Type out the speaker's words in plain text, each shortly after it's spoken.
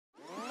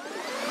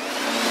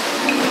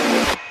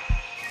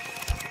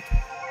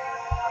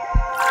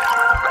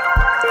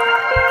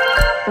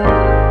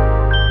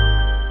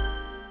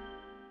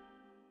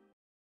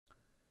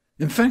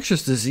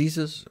Infectious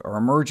diseases are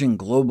emerging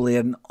globally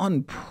at an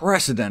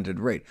unprecedented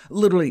rate.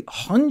 Literally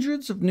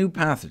hundreds of new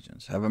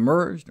pathogens have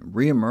emerged and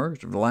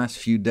re-emerged over the last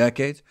few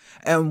decades,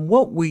 and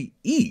what we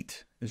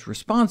eat is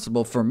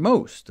responsible for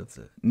most of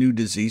the new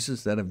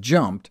diseases that have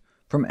jumped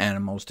from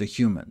animals to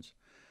humans.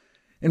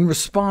 In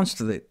response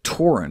to the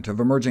torrent of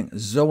emerging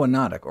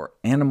zoonotic, or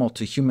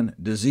animal-to-human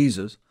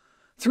diseases,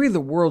 three of the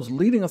world's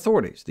leading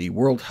authorities, the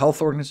World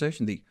Health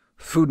Organization, the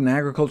Food and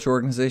Agriculture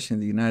Organization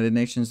of the United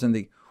Nations, and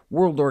the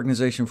World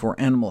Organization for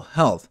Animal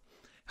Health,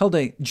 held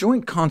a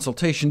joint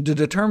consultation to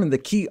determine the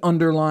key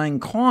underlying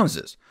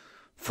causes.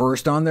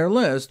 First on their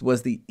list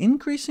was the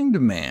increasing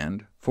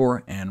demand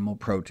for animal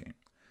protein.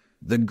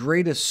 The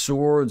greatest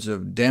swords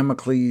of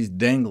Damocles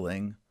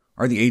dangling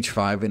are the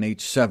H5 and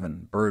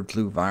H7 bird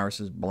flu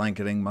viruses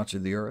blanketing much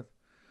of the Earth.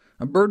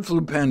 A bird flu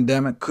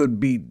pandemic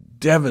could be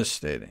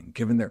devastating,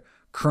 given their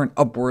current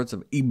upwards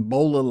of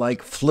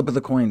Ebola-like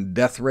flip-of-the-coin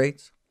death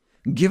rates.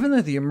 Given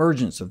that the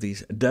emergence of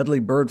these deadly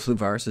bird flu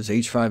viruses,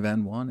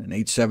 H5N1 and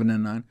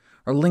H7N9,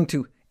 are linked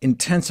to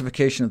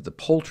intensification of the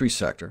poultry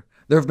sector,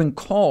 there have been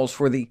calls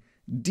for the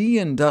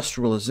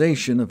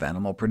deindustrialization of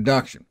animal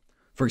production.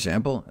 For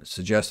example, as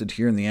suggested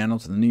here in the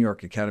Annals of the New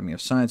York Academy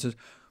of Sciences,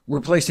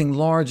 replacing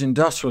large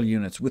industrial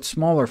units with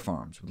smaller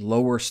farms with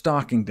lower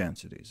stocking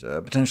densities,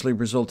 potentially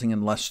resulting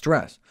in less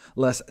stress,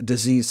 less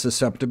disease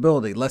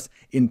susceptibility, less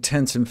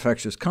intense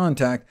infectious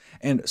contact,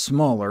 and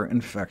smaller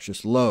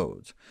infectious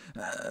loads.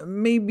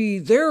 Maybe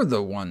they're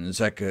the ones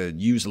that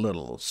could use a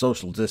little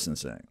social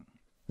distancing.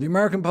 The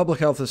American Public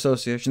Health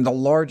Association, the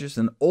largest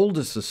and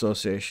oldest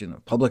association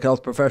of public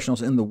health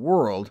professionals in the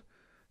world,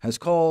 has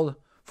called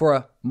for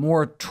a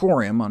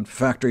moratorium on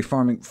factory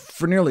farming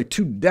for nearly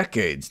 2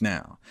 decades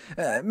now.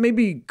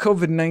 Maybe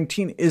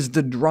COVID-19 is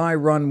the dry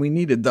run we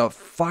needed, the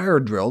fire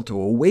drill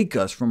to awake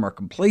us from our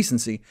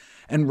complacency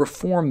and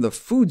reform the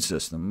food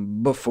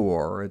system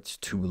before it's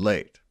too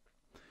late.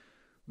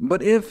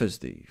 But if, as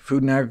the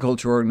Food and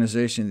Agriculture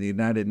Organization of the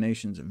United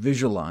Nations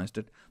visualized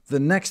it, the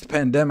next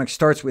pandemic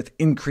starts with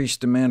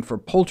increased demand for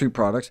poultry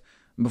products,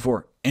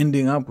 before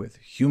ending up with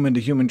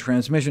human-to-human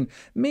transmission,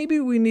 maybe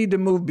we need to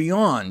move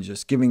beyond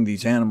just giving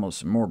these animals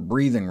some more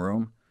breathing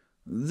room.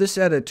 This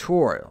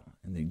editorial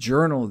in the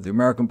Journal of the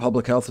American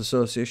Public Health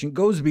Association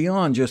goes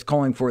beyond just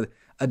calling for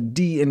a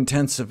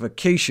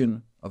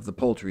de-intensification of the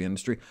poultry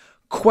industry,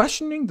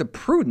 questioning the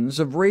prudence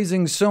of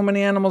raising so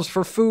many animals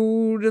for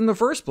food in the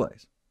first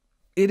place.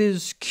 It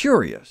is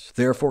curious,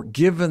 therefore,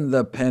 given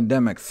the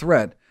pandemic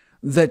threat,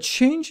 that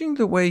changing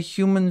the way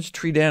humans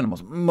treat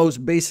animals,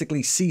 most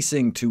basically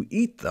ceasing to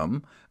eat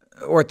them,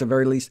 or at the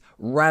very least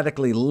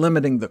radically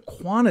limiting the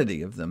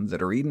quantity of them that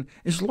are eaten,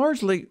 is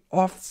largely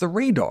off the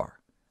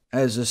radar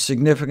as a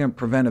significant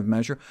preventive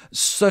measure.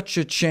 Such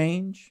a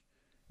change,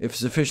 if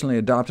sufficiently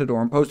adopted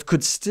or imposed,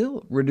 could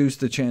still reduce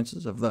the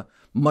chances of the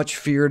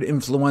much-feared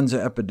influenza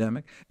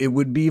epidemic. It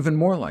would be even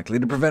more likely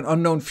to prevent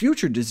unknown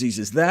future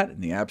diseases that, in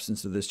the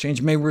absence of this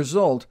change, may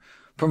result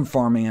from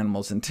farming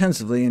animals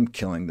intensively and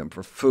killing them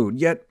for food.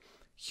 Yet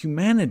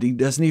humanity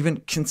doesn't even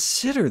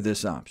consider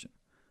this option.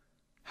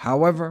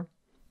 However,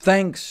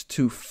 thanks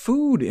to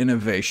food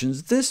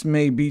innovations, this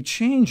may be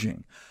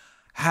changing.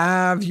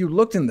 Have you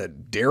looked in the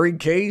dairy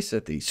case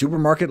at the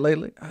supermarket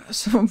lately?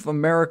 Some of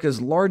America's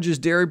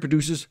largest dairy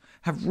producers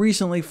have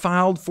recently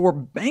filed for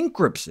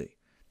bankruptcy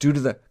due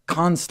to the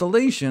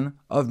constellation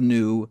of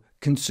new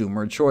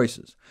consumer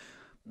choices.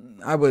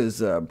 I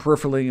was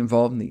peripherally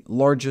involved in the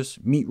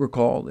largest meat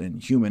recall in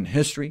human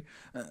history.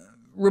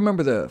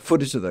 Remember the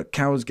footage of the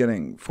cows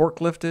getting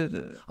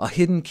forklifted? A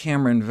hidden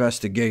camera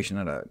investigation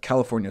at a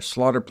California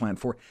slaughter plant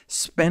for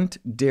spent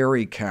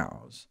dairy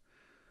cows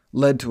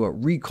led to a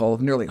recall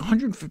of nearly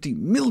 150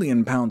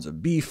 million pounds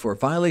of beef for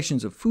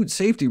violations of food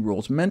safety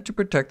rules meant to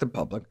protect the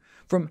public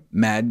from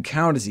mad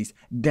cow disease.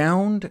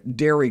 Downed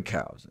dairy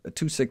cows,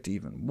 too sick to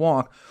even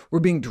walk, were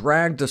being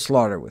dragged to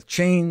slaughter with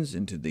chains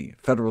into the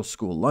federal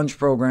school lunch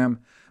program.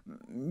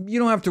 You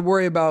don't have to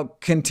worry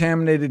about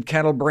contaminated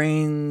cattle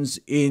brains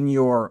in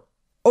your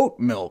oat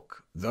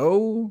milk,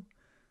 though.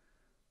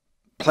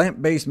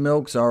 Plant-based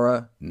milks are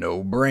a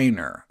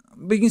no-brainer.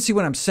 But you can see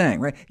what I'm saying,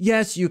 right?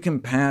 Yes, you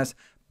can pass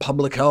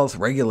public health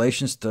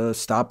regulations to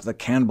stop the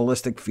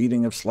cannibalistic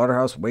feeding of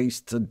slaughterhouse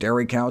waste to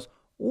dairy cows,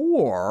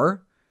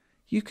 or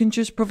you can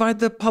just provide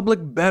the public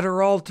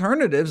better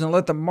alternatives and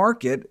let the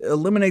market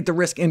eliminate the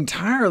risk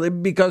entirely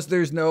because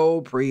there's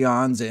no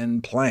prions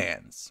in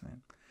plants.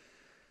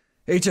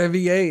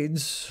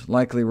 HIV/AIDS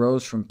likely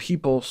rose from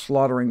people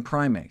slaughtering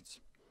primates.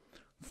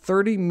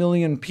 30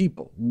 million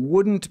people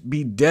wouldn't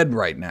be dead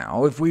right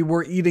now if we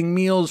were eating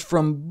meals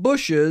from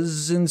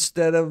bushes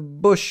instead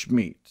of bush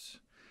meat.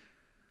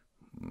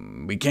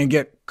 We can't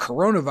get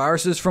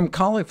coronaviruses from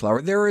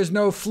cauliflower. There is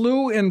no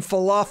flu in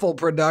falafel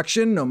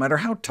production, no matter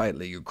how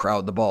tightly you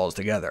crowd the balls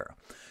together.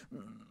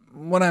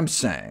 What I'm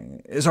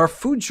saying is our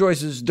food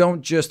choices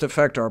don't just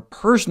affect our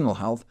personal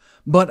health,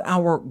 but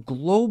our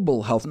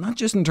global health, not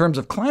just in terms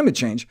of climate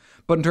change,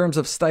 but in terms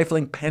of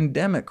stifling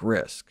pandemic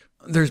risk.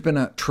 There's been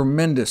a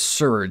tremendous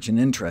surge in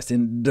interest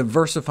in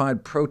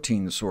diversified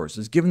protein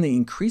sources, given the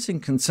increasing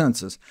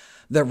consensus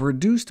that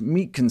reduced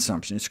meat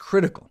consumption is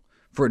critical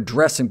for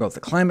addressing both the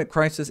climate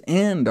crisis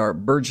and our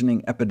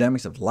burgeoning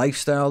epidemics of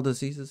lifestyle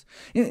diseases.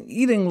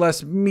 Eating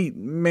less meat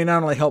may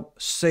not only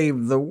help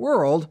save the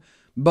world,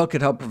 but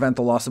could help prevent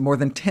the loss of more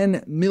than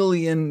 10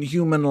 million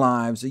human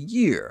lives a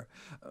year.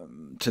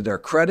 To their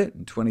credit,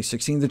 in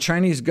 2016, the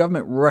Chinese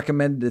government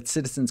recommended that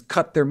citizens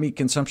cut their meat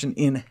consumption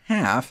in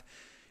half,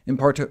 in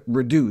part to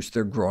reduce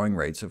their growing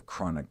rates of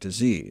chronic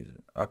disease.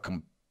 A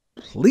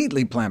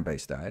completely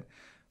plant-based diet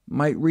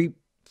might reap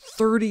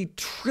 $30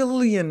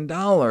 trillion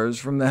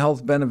from the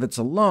health benefits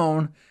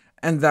alone,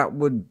 and that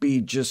would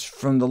be just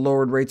from the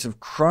lowered rates of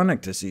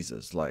chronic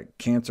diseases like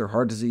cancer,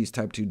 heart disease,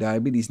 type 2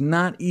 diabetes,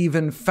 not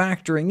even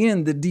factoring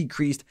in the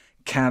decreased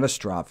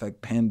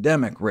catastrophic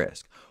pandemic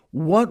risk.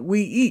 What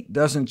we eat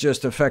doesn't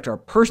just affect our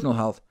personal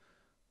health,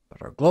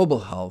 but our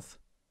global health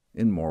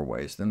in more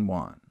ways than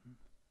one.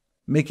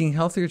 Making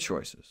healthier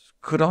choices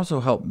could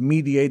also help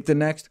mediate the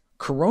next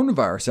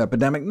coronavirus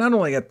epidemic, not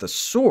only at the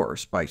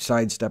source by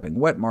sidestepping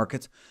wet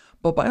markets,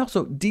 but by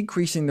also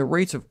decreasing the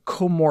rates of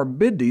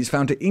comorbidities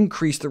found to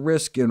increase the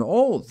risk in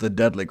all the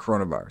deadly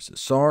coronaviruses,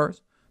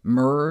 SARS,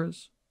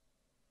 MERS,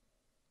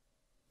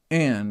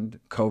 and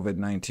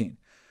COVID-19.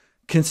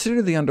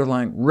 Consider the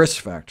underlying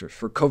risk factors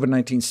for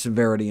COVID-19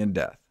 severity and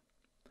death: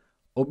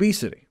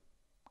 obesity,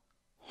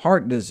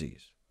 heart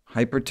disease,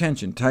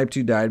 hypertension, type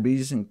 2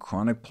 diabetes, and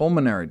chronic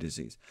pulmonary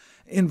disease.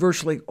 In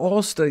virtually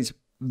all studies,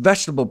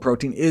 vegetable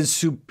protein is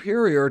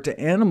superior to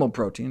animal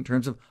protein in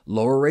terms of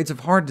lower rates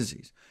of heart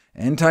disease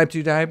and type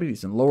 2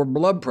 diabetes and lower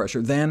blood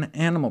pressure than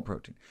animal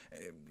protein.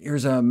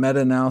 Here's a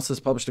meta-analysis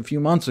published a few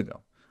months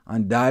ago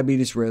on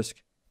diabetes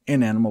risk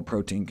in animal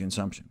protein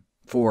consumption.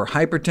 For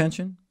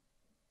hypertension,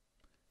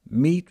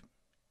 meat,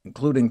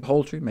 including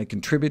poultry, may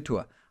contribute to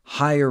a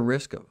higher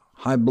risk of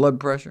high blood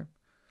pressure.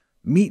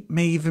 Meat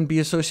may even be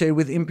associated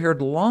with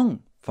impaired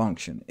lung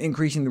function,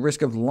 increasing the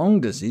risk of lung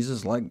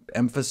diseases like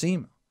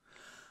emphysema.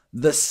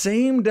 The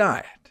same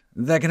diet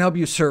that can help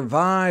you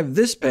survive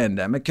this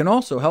pandemic can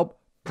also help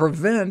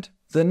prevent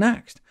the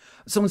next.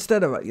 So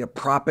instead of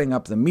propping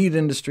up the meat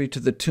industry to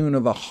the tune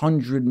of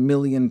 $100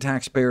 million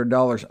taxpayer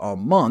dollars a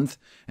month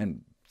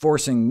and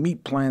forcing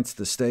meat plants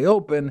to stay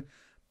open,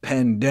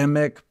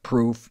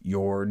 pandemic-proof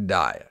your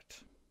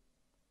diet.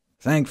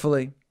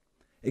 Thankfully,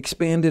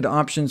 expanded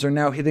options are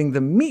now hitting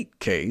the meat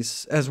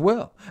case as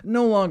well.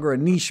 No longer a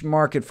niche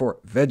market for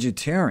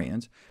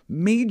vegetarians,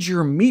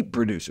 major meat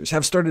producers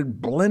have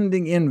started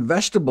blending in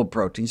vegetable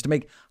proteins to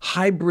make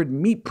hybrid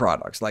meat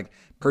products like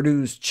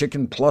Purdue's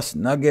Chicken Plus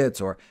Nuggets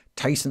or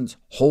Tyson's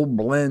Whole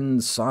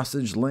Blend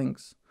Sausage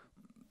Links.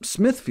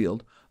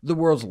 Smithfield, the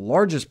world's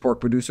largest pork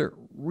producer,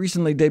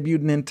 recently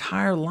debuted an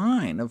entire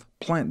line of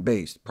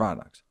plant-based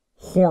products.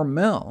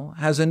 Hormel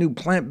has a new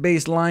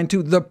plant-based line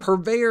too. The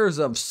purveyors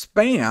of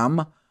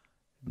Spam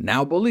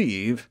now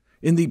believe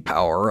in the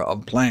power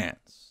of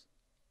plants.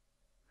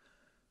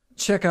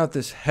 Check out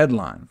this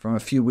headline from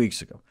a few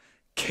weeks ago.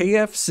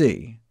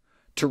 KFC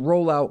to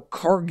roll out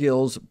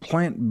Cargill's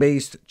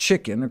plant-based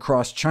chicken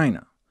across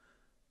China.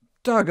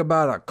 Talk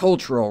about a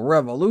cultural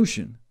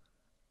revolution.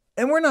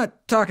 And we're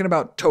not talking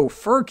about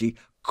tofurkey.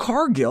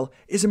 Cargill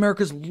is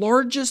America's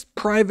largest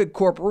private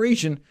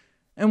corporation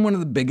and one of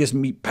the biggest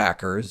meat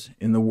packers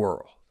in the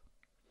world.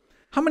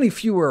 How many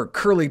fewer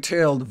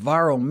curly-tailed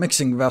viral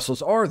mixing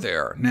vessels are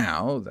there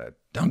now that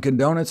Dunkin'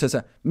 Donuts has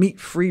a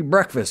meat-free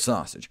breakfast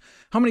sausage?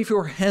 How many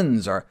fewer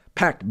hens are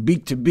packed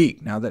beak to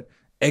beak now that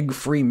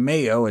egg-free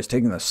mayo has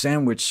taken the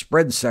sandwich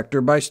spread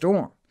sector by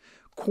storm?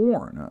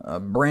 Quorn, a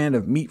brand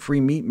of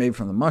meat-free meat made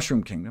from the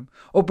mushroom kingdom,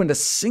 opened a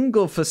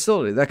single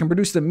facility that can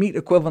produce the meat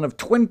equivalent of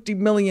 20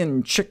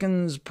 million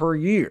chickens per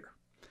year.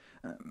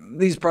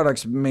 These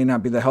products may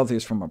not be the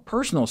healthiest from a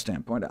personal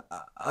standpoint.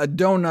 A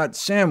donut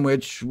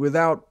sandwich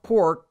without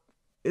pork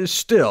is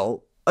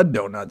still a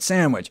donut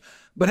sandwich.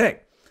 But hey,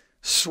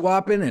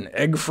 swap in an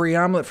egg-free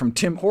omelet from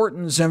Tim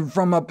Hortons, and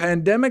from a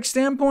pandemic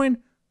standpoint,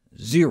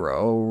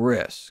 zero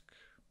risk.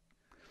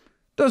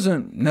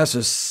 Doesn't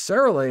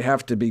necessarily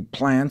have to be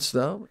plants,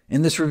 though.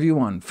 In this review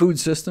on food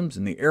systems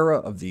in the era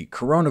of the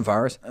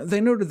coronavirus, they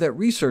noted that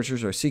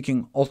researchers are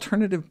seeking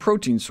alternative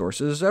protein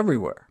sources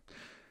everywhere.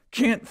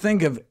 Can't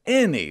think of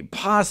any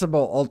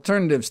possible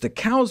alternatives to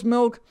cow's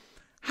milk?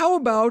 How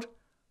about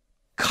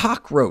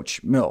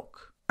cockroach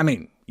milk? I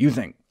mean, you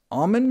think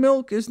almond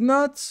milk is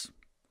nuts?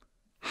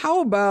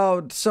 How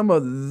about some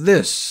of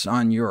this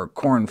on your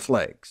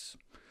cornflakes?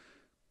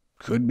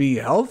 Could be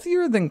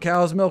healthier than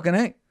cow's milk and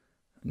egg.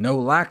 No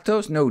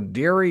lactose, no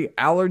dairy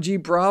allergy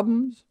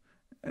problems.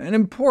 An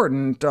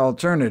important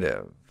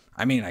alternative.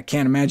 I mean, I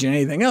can't imagine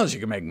anything else you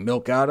can make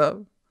milk out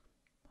of.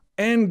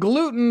 And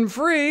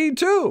gluten-free,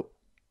 too.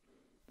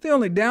 The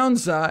only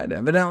downside,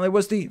 evidently,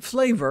 was the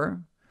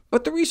flavor,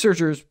 but the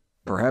researchers,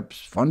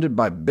 perhaps funded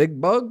by Big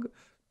Bug,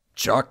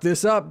 chalked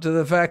this up to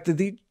the fact that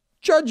the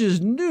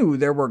judges knew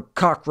there were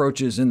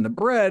cockroaches in the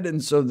bread,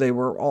 and so they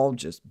were all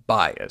just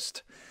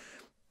biased.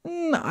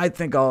 I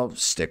think I'll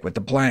stick with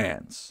the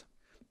plants.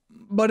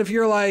 But if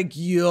you're like,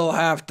 you'll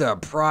have to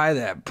pry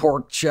that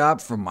pork chop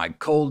from my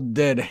cold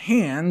dead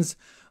hands,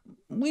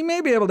 we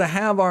may be able to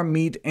have our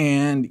meat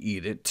and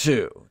eat it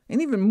too.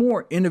 An even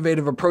more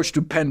innovative approach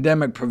to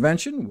pandemic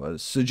prevention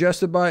was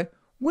suggested by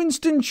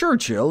Winston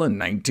Churchill in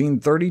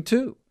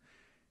 1932.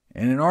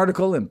 In an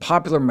article in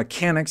Popular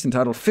Mechanics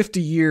entitled 50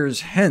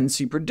 Years Hence,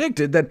 he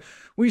predicted that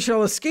we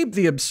shall escape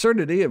the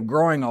absurdity of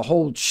growing a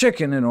whole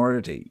chicken in order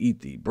to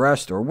eat the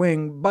breast or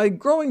wing by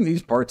growing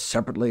these parts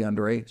separately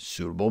under a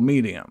suitable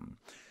medium.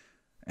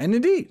 And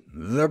indeed,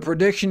 the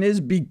prediction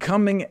is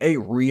becoming a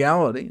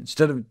reality.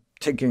 Instead of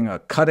taking a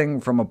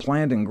cutting from a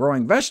plant and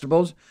growing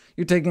vegetables,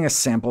 you're taking a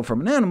sample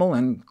from an animal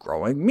and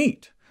growing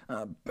meat.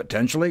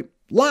 Potentially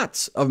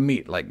lots of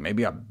meat, like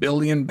maybe 1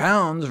 billion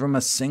pounds from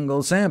a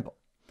single sample.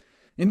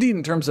 Indeed,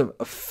 in terms of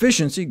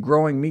efficiency,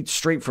 growing meat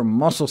straight from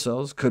muscle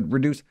cells could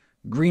reduce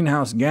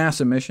greenhouse gas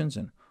emissions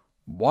and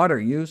water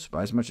use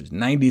by as much as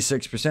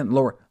 96%,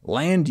 lower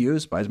land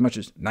use by as much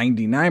as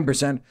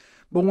 99%,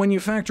 but when you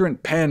factor in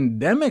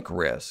pandemic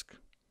risk,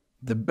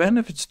 the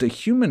benefits to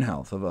human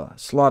health of a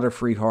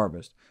slaughter-free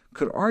harvest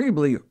could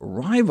arguably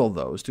rival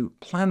those to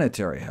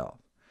planetary health.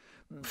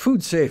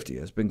 Food safety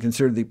has been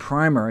considered the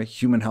primary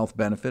human health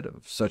benefit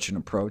of such an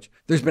approach.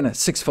 There's been a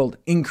 6-fold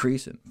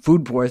increase in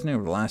food poisoning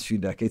over the last few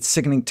decades,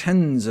 sickening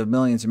tens of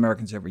millions of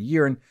Americans every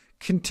year, and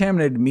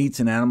contaminated meats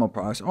and animal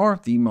products are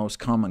the most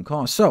common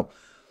cause. So,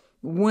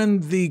 when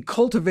the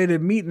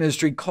cultivated meat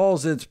industry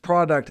calls its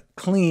product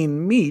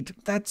clean meat,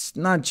 that's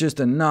not just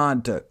a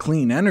nod to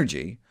clean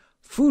energy.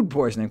 Food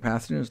poisoning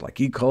pathogens like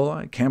E.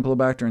 coli,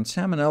 Campylobacter, and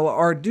Salmonella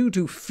are due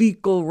to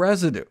fecal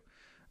residue,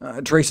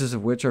 traces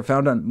of which are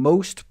found on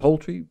most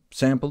poultry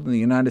sampled in the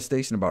United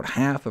States and about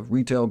half of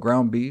retail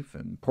ground beef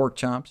and pork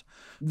chops.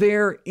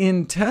 They're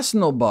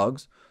intestinal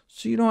bugs,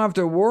 so you don't have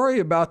to worry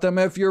about them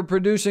if you're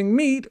producing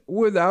meat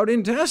without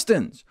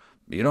intestines.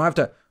 You don't have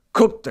to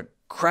cook the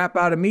crap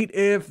out of meat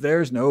if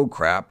there's no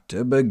crap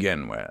to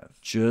begin with.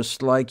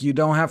 Just like you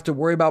don't have to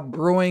worry about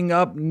brewing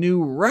up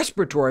new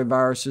respiratory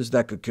viruses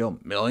that could kill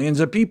millions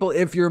of people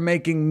if you're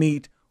making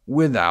meat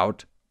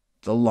without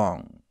the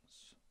lungs.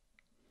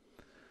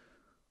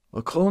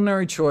 A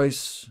culinary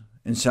choice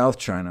in South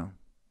China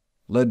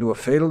led to a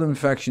fatal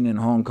infection in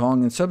Hong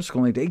Kong and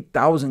subsequently to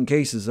 8,000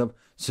 cases of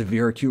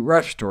severe acute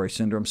respiratory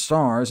syndrome,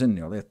 SARS, and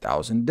nearly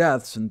 1,000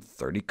 deaths in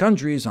 30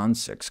 countries on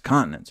 6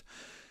 continents.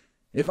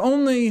 If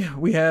only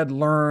we had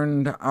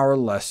learned our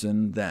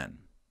lesson then.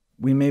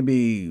 We may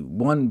be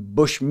one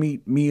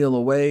bushmeat meal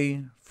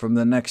away from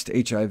the next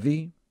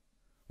HIV,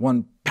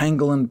 one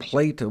pangolin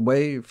plate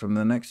away from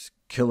the next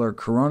killer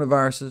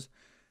coronaviruses,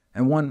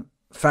 and one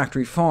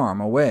factory farm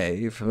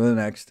away from the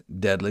next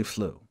deadly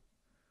flu.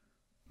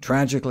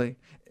 Tragically,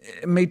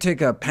 it may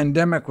take a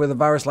pandemic with a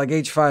virus like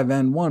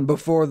H5N1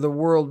 before the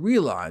world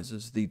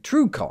realizes the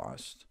true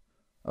cost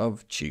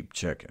of cheap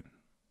chicken.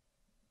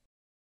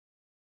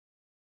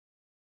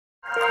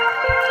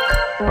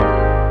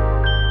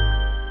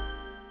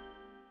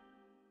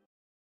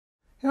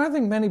 I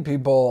think many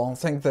people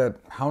think that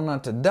How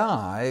Not to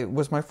Die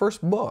was my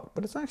first book,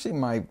 but it's actually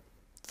my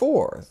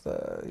 4th.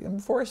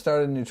 Before I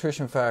started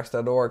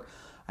nutritionfacts.org,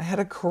 I had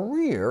a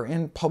career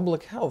in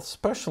public health,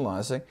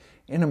 specializing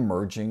in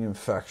emerging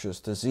infectious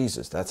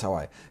diseases. That's how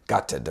I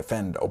got to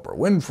defend Oprah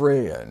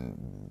Winfrey,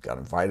 and got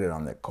invited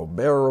on the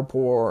Colbert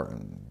Report,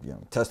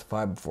 and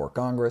testify before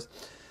Congress.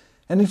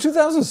 And in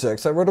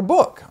 2006, I wrote a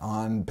book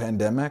on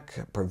pandemic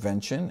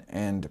prevention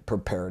and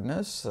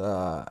preparedness,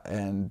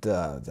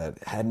 that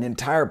had an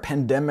entire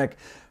pandemic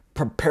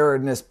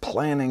preparedness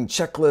planning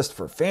checklist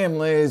for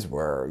families,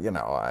 where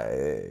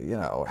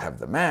I have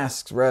the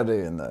masks ready,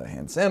 and the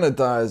hand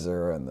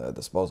sanitizer, and the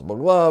disposable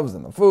gloves,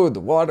 and the food, the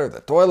water, the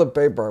toilet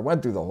paper. I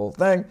went through the whole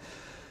thing.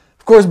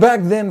 Of course,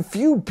 back then,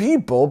 few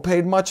people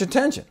paid much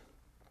attention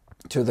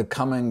to the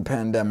coming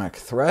pandemic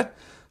threat.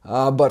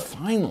 But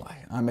finally,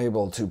 I'm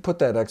able to put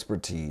that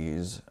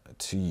expertise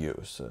to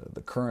use.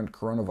 The current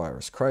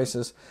coronavirus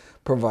crisis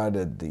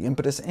provided the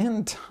impetus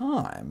and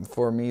time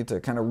for me to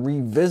kind of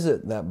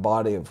revisit that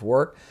body of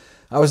work.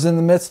 I was in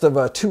the midst of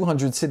a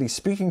 200-city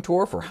speaking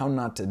tour for How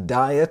Not to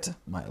Diet,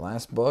 my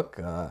last book,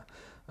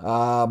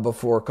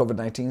 before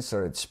COVID-19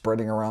 started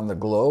spreading around the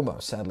globe. I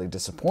was sadly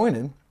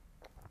disappointed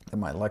that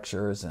my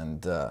lectures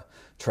and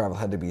travel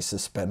had to be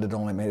suspended.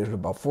 Only made it to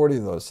about 40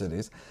 of those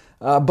cities.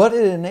 But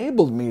it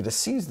enabled me to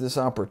seize this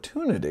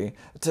opportunity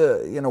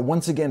to,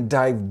 once again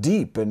dive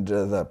deep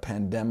into the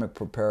pandemic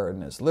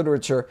preparedness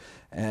literature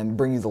and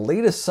bring you the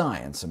latest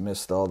science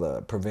amidst all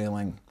the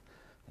prevailing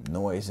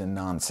noise and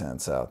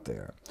nonsense out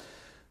there.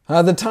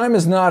 The time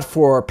is not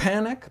for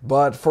panic,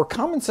 but for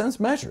common sense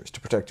measures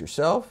to protect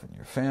yourself and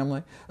your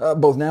family,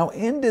 both now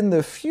and in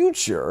the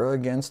future,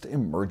 against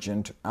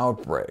emergent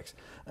outbreaks.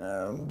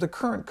 The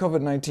current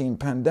COVID-19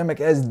 pandemic,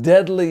 as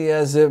deadly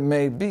as it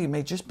may be,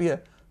 may just be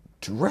a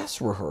dress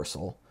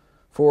rehearsal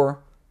for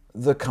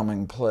the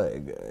coming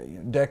plague.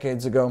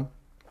 Decades ago,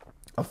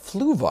 a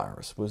flu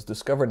virus was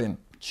discovered in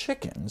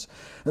chickens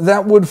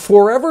that would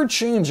forever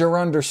change our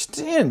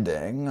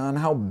understanding on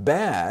how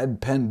bad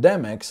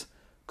pandemics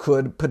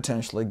could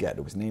potentially get.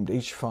 It was named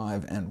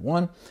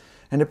H5N1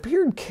 and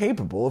appeared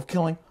capable of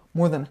killing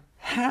more than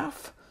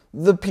half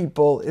the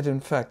people it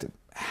infected.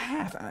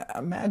 Half.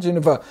 Imagine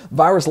if a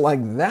virus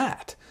like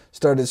that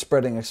started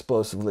spreading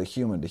explosively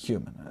human to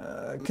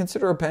human.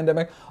 Consider a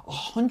pandemic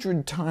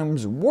 100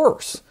 times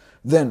worse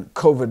than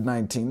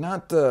COVID-19.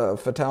 Not the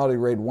fatality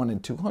rate 1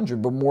 in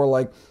 200, but more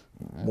like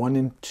 1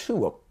 in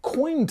 2, a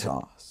coin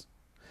toss.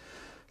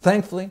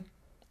 Thankfully,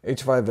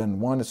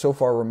 H5N1 has so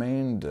far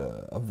remained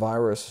a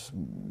virus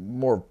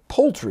more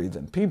poultry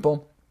than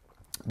people,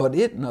 but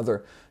it and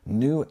other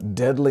new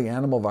deadly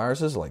animal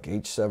viruses like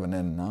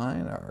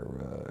H7N9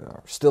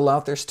 are still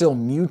out there, still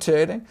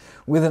mutating,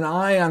 with an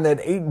eye on that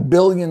 8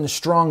 billion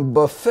strong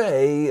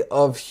buffet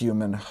of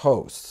human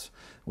hosts.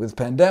 With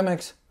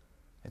pandemics,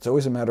 it's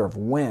always a matter of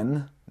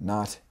when,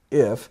 not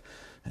if,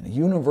 and a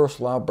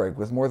universal outbreak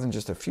with more than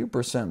just a few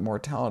percent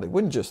mortality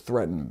wouldn't just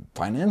threaten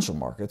financial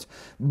markets,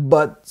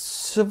 but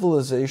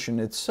civilization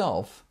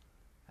itself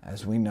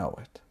as we know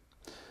it.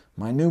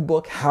 My new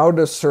book, How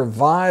to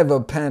Survive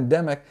a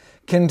Pandemic,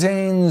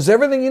 contains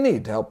everything you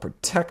need to help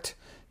protect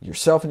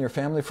yourself and your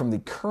family from the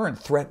current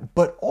threat,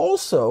 but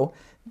also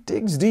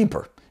digs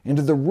deeper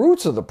into the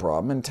roots of the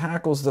problem and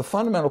tackles the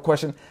fundamental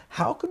question,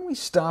 how can we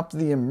stop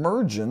the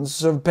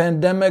emergence of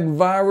pandemic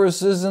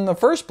viruses in the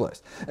first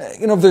place?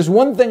 If there's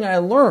one thing I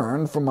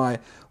learned from my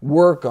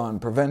work on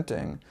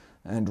preventing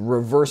and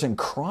reversing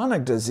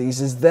chronic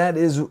diseases, that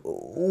is,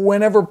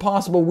 whenever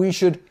possible, we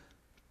should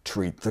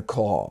treat the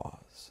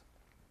cause.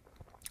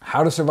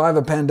 How to Survive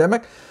a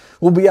Pandemic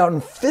will be out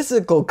in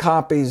physical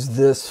copies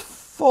this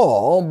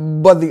fall,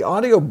 but the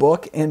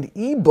audiobook and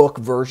ebook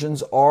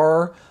versions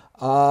are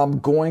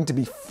going to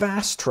be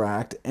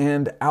fast-tracked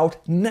and out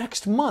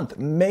next month,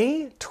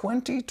 May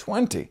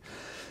 2020.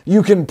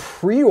 You can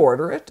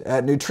pre-order it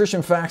at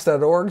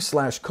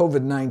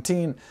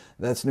nutritionfacts.org/COVID-19.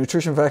 That's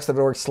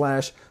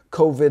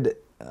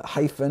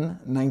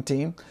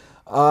nutritionfacts.org/COVID-19.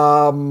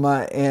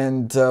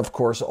 And of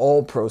course,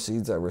 all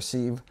proceeds I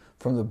receive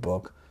from the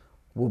book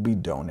will be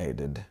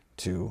donated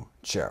to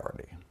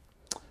charity.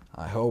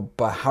 I hope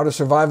How to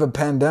Survive a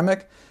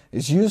Pandemic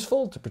is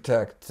useful to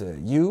protect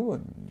you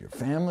and your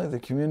family, the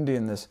community,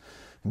 and this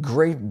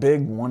great,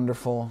 big,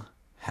 wonderful,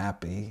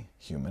 happy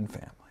human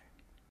family.